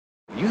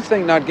You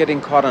think not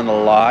getting caught in a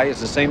lie is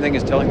the same thing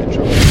as telling the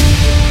truth?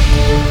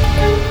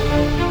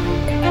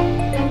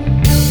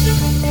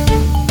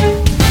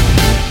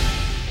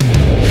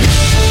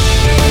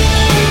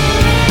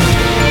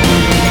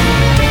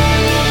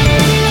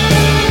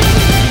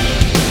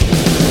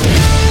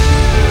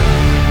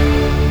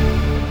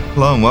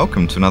 Hello and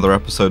welcome to another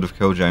episode of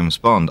Kill James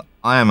Bond.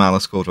 I am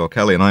Alice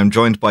Caldwell-Kelly and I am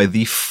joined by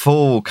the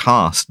full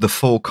cast, the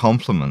full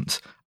complement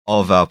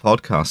of our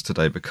podcast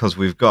today, because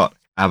we've got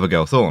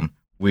Abigail Thorne,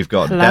 we've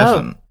got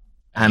Devon,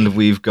 and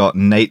we've got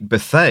Nate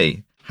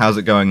Bethea. How's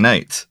it going,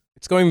 Nate?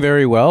 It's going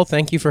very well.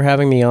 Thank you for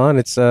having me on.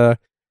 It's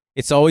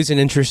always an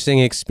interesting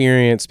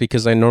experience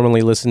because I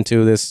normally listen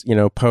to this,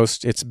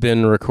 post it's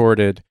been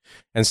recorded.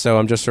 And so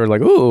I'm just sort of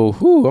like,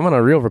 ooh, I'm on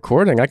a real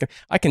recording.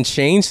 I can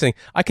change things.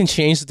 I can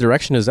change the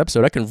direction of this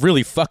episode. I can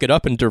really fuck it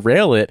up and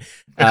derail it.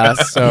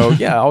 So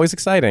yeah, always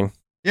exciting.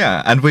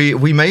 Yeah, and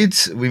we made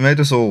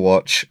us all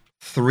watch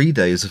 3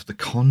 Days of the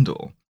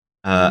Condor,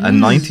 a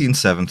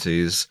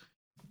 1970s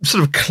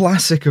sort of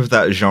classic of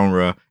that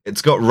genre.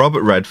 It's got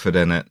Robert Redford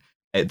in it.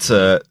 It's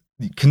a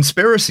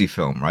conspiracy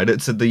film, right?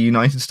 It's the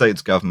United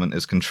States government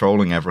is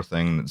controlling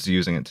everything and it's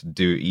using it to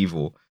do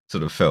evil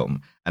sort of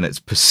film, and it's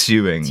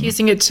pursuing... It's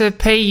using it to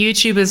pay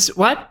YouTubers...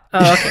 What?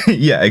 Oh, okay.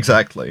 Yeah,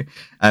 exactly.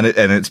 And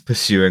it's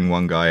pursuing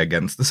one guy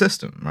against the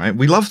system, right?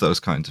 We love those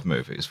kinds of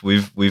movies.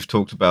 We've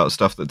talked about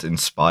stuff that's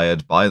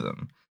inspired by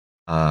them.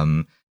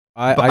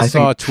 I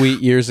saw a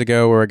tweet years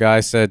ago where a guy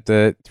said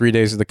that 3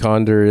 Days of the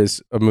Condor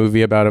is a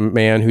movie about a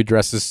man who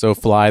dresses so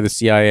fly the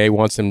CIA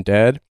wants him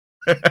dead.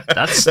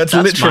 That's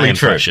literally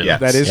true. Yes.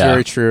 That is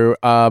very true.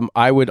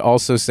 I would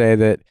also say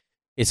that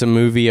it's a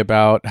movie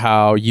about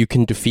how you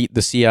can defeat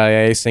the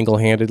CIA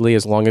single-handedly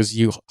as long as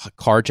you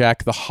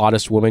carjack the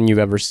hottest woman you've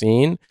ever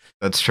seen.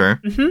 That's true.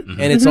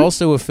 Mm-hmm. And it's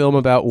also a film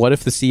about what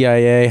if the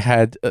CIA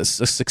had a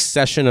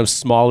succession of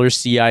smaller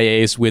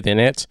CIAs within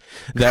it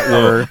that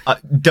were...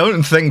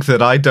 Don't think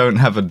that I don't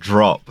have a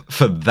drop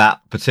for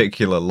that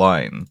particular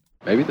line.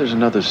 Maybe there's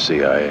another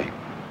CIA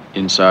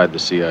inside the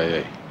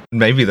CIA.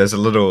 Maybe there's a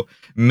little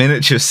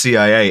miniature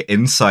CIA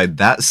inside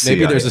that CIA.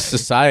 Maybe there's a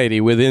society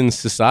within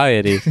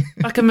society.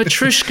 Like a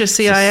Matryoshka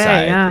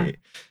CIA,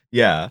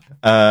 yeah.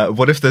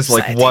 What if there's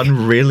like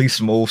one really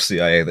small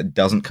CIA that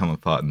doesn't come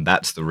apart and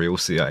that's the real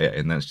CIA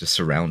and then it's just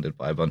surrounded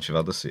by a bunch of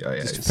other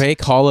CIAs? Just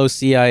fake hollow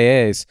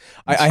CIAs.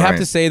 I have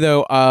to say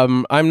though,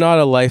 I'm not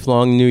a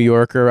lifelong New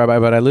Yorker,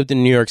 but I lived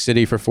in New York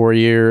City for 4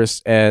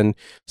 years and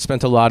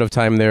spent a lot of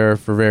time there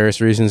for various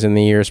reasons in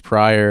the years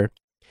prior.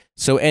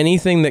 So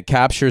anything that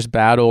captures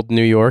bad old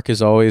New York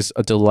is always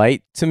a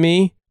delight to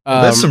me.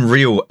 There's some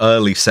real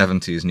early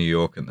 70s New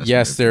York in this movie.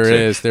 Yes, there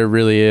is. There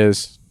really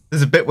is.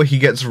 There's a bit where he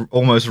gets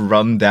almost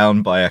run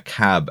down by a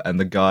cab and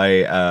the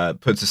guy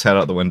puts his head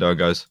out the window and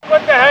goes,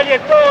 "What the hell you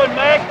doing,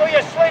 man? Go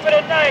you sleeping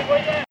at night, will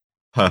you?"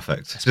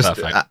 Perfect. It's just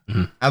perfect.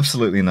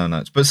 Absolutely no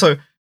notes. But so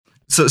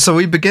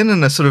we begin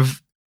in a sort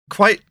of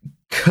quite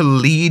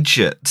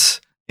collegiate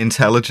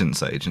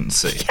intelligence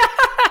agency.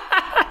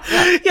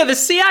 Yeah, the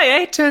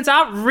CIA turns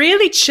out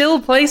really chill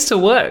place to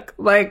work.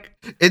 Like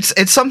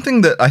it's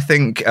something that I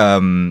think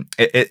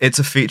it's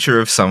a feature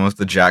of some of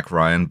the Jack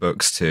Ryan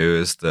books too,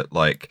 is that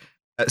like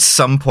at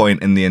some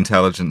point in the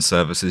intelligence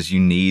services you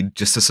need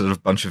just a sort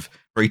of bunch of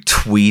very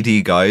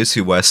tweedy guys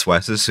who wear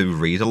sweaters who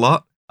read a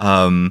lot,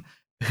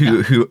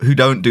 who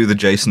don't do the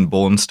Jason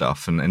Bourne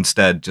stuff and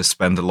instead just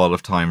spend a lot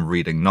of time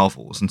reading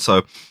novels. And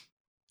so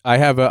I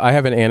have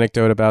an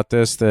anecdote about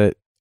this that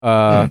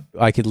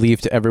I could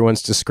leave to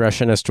everyone's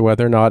discretion as to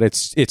whether or not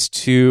it's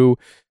too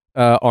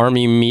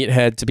army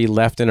meathead to be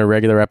left in a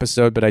regular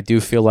episode, but I do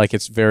feel like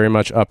it's very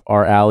much up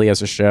our alley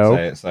as a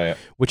show. Say it.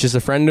 Which is a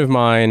friend of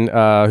mine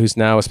who's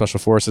now a special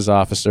forces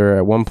officer.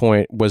 At one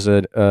point was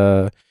on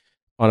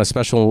a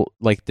special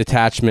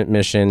detachment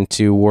mission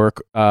to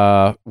work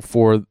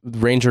for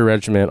Ranger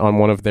Regiment on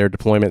one of their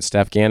deployments to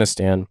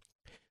Afghanistan.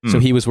 So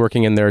he was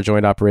working in their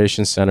Joint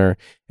Operations Center,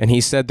 and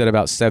he said that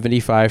about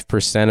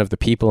 75% of the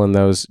people in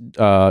those,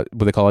 what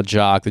they call a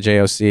JOC, the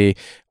JOC,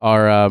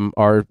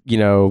 are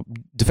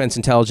Defense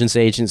Intelligence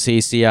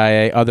Agency,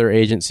 CIA, other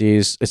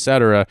agencies,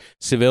 etc.,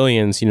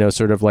 civilians,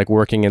 sort of like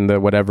working in the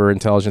whatever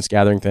intelligence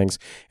gathering things.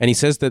 And he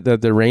says that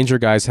the Ranger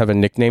guys have a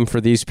nickname for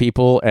these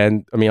people,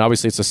 and I mean,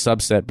 obviously it's a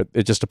subset, but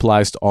it just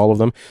applies to all of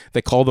them.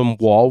 They call them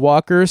wall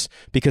walkers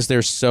because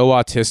they're so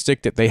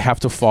autistic that they have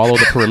to follow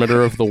the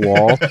perimeter of the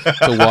wall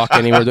to walk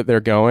anywhere that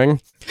they're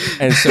going.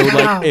 And so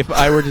if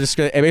I were to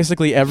describe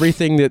basically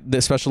everything that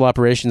the Special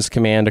Operations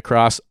Command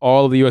across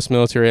all of the U.S.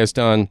 military has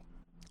done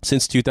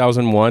since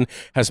 2001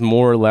 has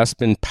more or less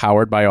been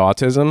powered by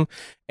autism.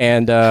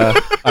 And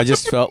I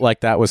just felt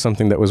like that was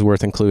something that was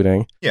worth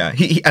including. Yeah,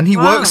 he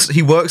works for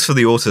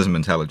the Autism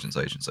Intelligence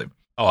Agency.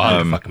 Oh,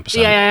 100%.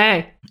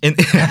 Yeah. In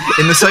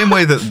the same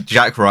way that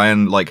Jack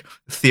Ryan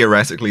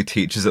theoretically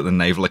teaches at the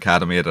Naval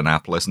Academy at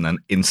Annapolis and then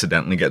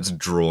incidentally gets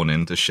drawn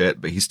into shit,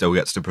 but he still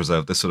gets to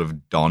preserve this sort of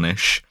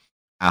Donish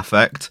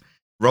affect.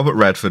 Robert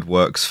Redford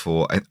works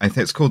for, I think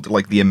it's called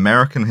the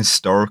American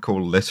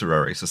Historical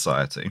Literary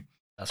Society.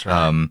 That's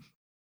right.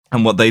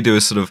 And what they do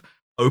is sort of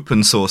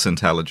open source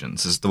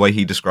intelligence, is the way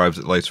he describes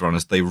it later on,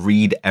 is they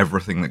read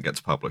everything that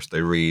gets published.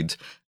 They read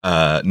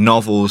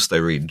novels, they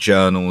read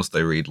journals,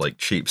 they read like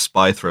cheap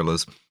spy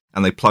thrillers,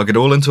 and they plug it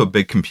all into a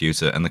big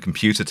computer, and the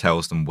computer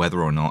tells them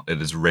whether or not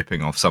it is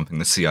ripping off something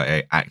the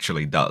CIA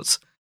actually does,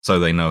 so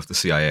they know if the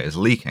CIA is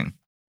leaking.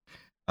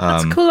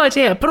 That's a cool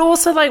idea. But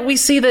also, like, we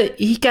see that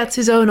he gets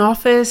his own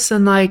office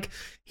and, like,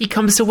 he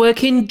comes to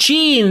work in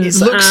jeans.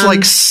 It looks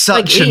like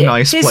such a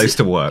nice place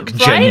to work, right?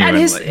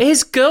 genuinely. And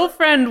his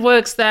girlfriend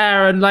works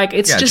there, and, like,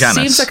 it just Janice.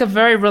 seems like a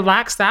very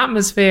relaxed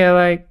atmosphere.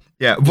 Like,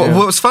 yeah,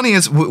 what's funny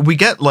is we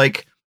get,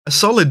 like, a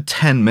solid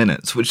 10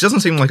 minutes, which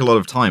doesn't seem like a lot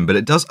of time, but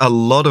it does a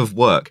lot of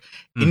work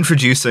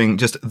introducing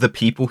just the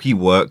people he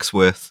works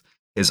with,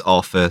 his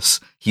office.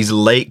 He's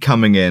late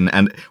coming in,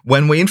 and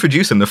when we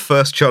introduce him, the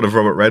first shot of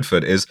Robert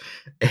Redford is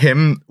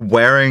him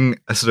wearing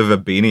a sort of a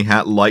beanie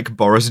hat like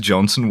Boris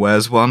Johnson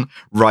wears one,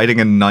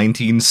 riding a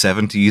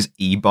 1970s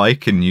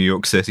e-bike in New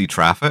York City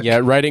traffic.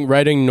 Yeah,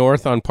 riding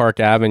north on Park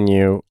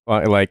Avenue,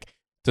 like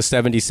to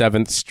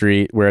 77th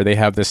Street, where they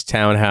have this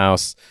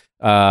townhouse,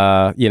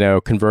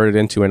 converted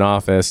into an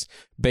office,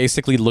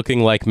 basically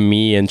looking like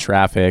me in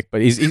traffic.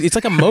 But it's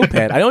like a moped.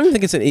 I don't even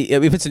think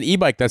if it's an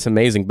e-bike, that's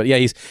amazing. But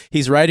yeah,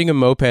 he's riding a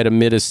moped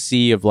amid a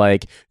sea of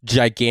like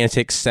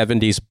gigantic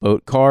 70s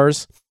boat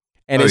cars.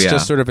 And it's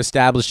just sort of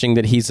establishing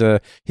that he's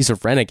a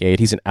renegade.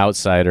 He's an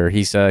outsider.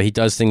 He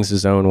does things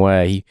his own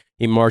way.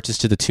 He marches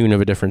to the tune of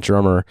a different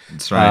drummer.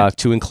 That's right.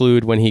 To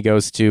include when he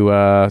goes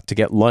to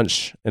get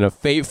lunch in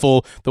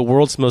the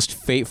world's most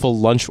fateful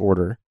lunch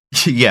order.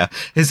 Yeah,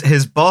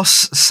 his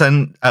boss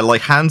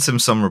hands him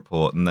some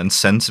report and then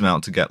sends him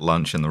out to get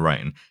lunch in the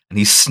rain, and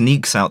he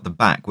sneaks out the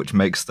back, which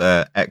makes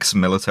their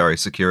ex-military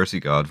security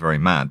guard very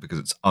mad because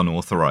it's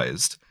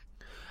unauthorized.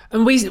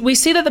 and we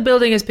see that the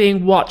building is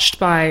being watched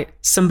by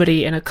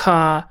somebody in a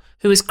car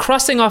who is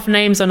crossing off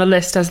names on a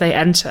list as they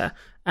enter.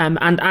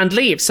 And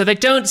leave. So they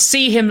don't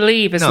see him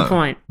leave is the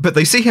point. But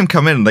they see him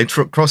come in and they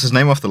cross his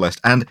name off the list,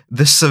 and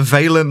the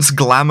surveillance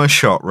glamour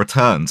shot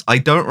returns. I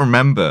don't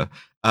remember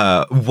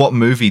what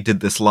movie did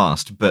this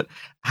last, but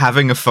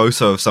having a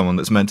photo of someone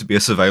that's meant to be a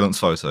surveillance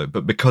photo,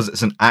 but because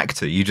it's an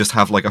actor, you just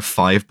have like a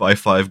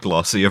 5x5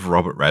 glossy of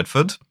Robert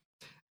Redford.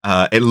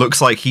 It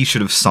looks like he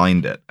should have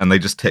signed it, and they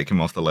just tick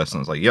him off the list,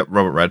 and it's like, yep,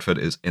 Robert Redford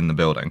is in the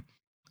building.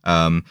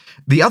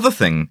 The other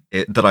thing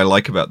that I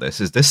like about this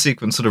is this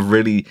sequence sort of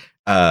really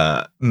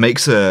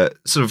makes a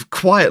sort of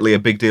quietly a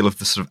big deal of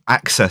the sort of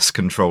access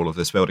control of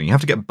this building. You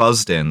have to get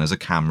buzzed in. There's a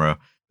camera,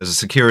 there's a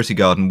security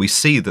guard, and we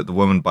see that the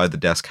woman by the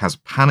desk has a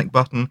panic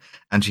button,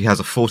 and she has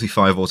a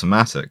 45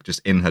 automatic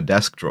just in her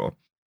desk drawer.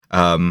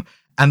 And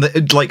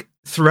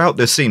throughout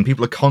this scene,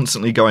 people are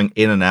constantly going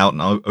in and out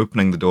and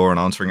opening the door and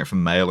answering it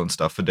from mail and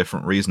stuff for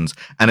different reasons,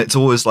 and it's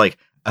always like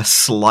a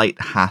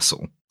slight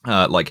hassle.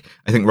 I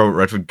think Robert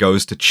Redford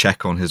goes to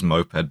check on his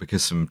moped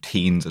because some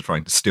teens are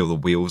trying to steal the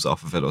wheels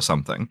off of it or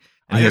something.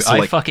 And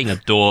I fucking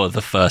adore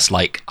the first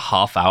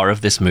half hour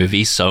of this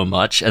movie so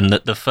much, and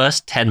the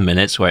first 10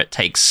 minutes where it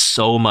takes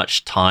so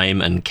much time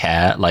and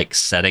care,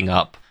 setting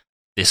up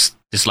this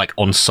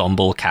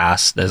ensemble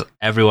cast.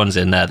 Everyone's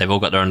in there. They've all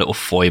got their own little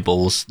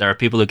foibles. There are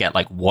people who get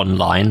one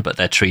line, but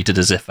they're treated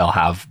as if they'll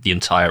have the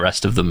entire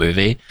rest of the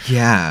movie.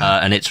 Yeah,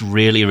 and it's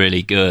really,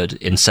 really good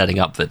in setting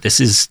up that this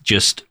is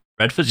just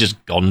Redford's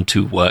just gone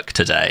to work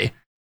today,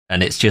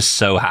 and it just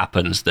so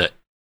happens that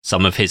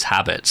some of his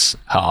habits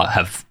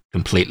have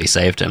completely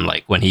saved him.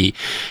 Like when he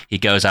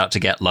goes out to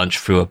get lunch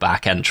through a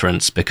back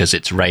entrance because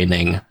it's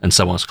raining, and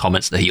someone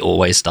comments that he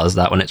always does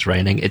that when it's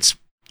raining. It's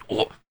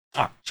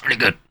really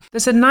good.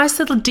 There's a nice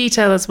little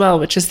detail as well,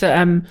 which is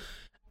that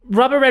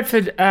Robert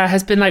Redford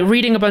has been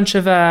reading a bunch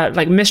of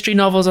mystery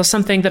novels or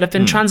something that have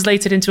been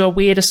translated into a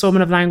weird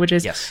assortment of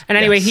languages. Yes. And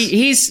anyway,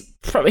 he's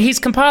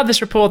compiled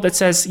this report that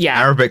says,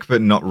 Arabic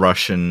but not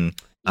Russian.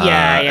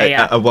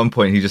 Yeah. At one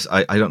point, he just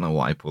I don't know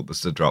why I pulled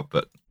this to drop,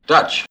 but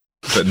Dutch.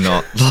 But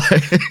not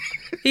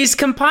He's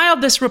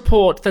compiled this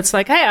report that's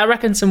like, hey, I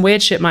reckon some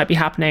weird shit might be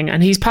happening,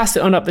 and he's passed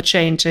it on up the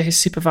chain to his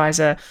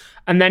supervisor,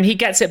 and then he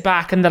gets it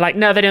back, and they're like,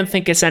 no, they don't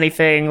think it's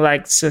anything,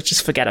 so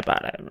just forget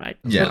about it, right?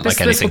 Yeah, this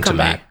anything to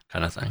me,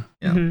 kind of thing.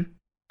 Yeah. Mm-hmm.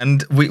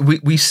 And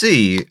we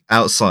see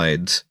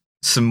outside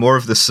some more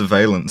of the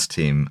surveillance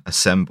team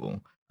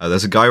assemble.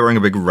 There's a guy wearing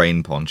a big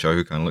rain poncho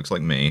who kind of looks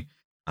like me.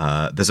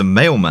 There's a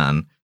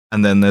mailman,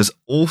 and then there's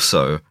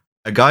also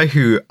a guy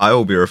who I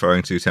will be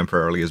referring to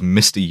temporarily as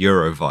Mr.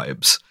 Euro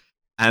Vibes.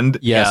 And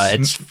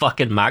it's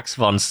fucking Max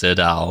von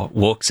Sydow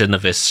walks into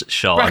this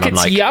shot, and I'm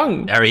like,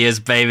 young. There he is,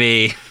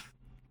 baby.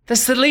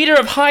 That's the leader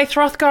of High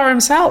Hrothgar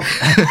himself.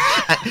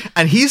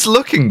 and he's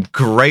looking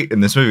great in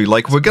this movie.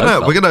 We're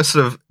gonna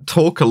sort of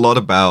talk a lot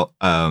about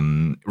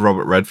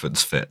Robert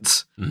Redford's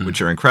fits,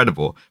 which are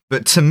incredible.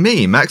 But to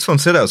me, Max von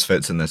Sydow's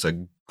fits in this are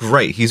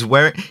great.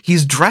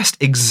 He's dressed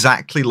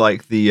exactly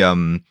like the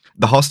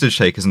hostage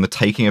takers in The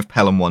Taking of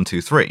Pelham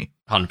 123.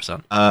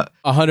 100%.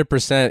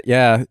 100%,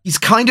 yeah. He's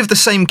kind of the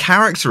same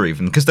character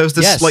even, because there's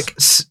this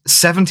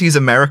 70s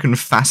American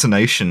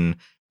fascination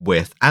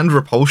with and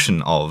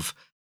repulsion of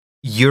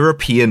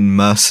European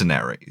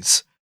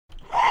mercenaries.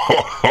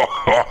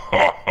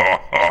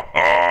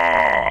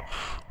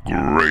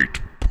 Great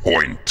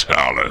point,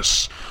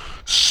 Alice.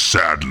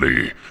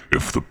 Sadly,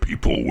 if the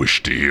people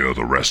wish to hear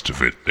the rest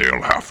of it,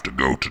 they'll have to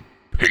go to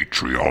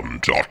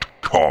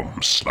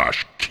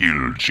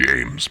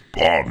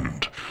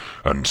patreon.com/killjamesbond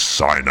and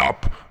sign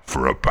up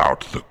for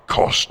about the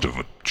cost of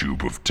a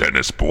tube of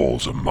tennis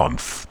balls a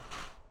month.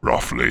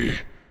 Roughly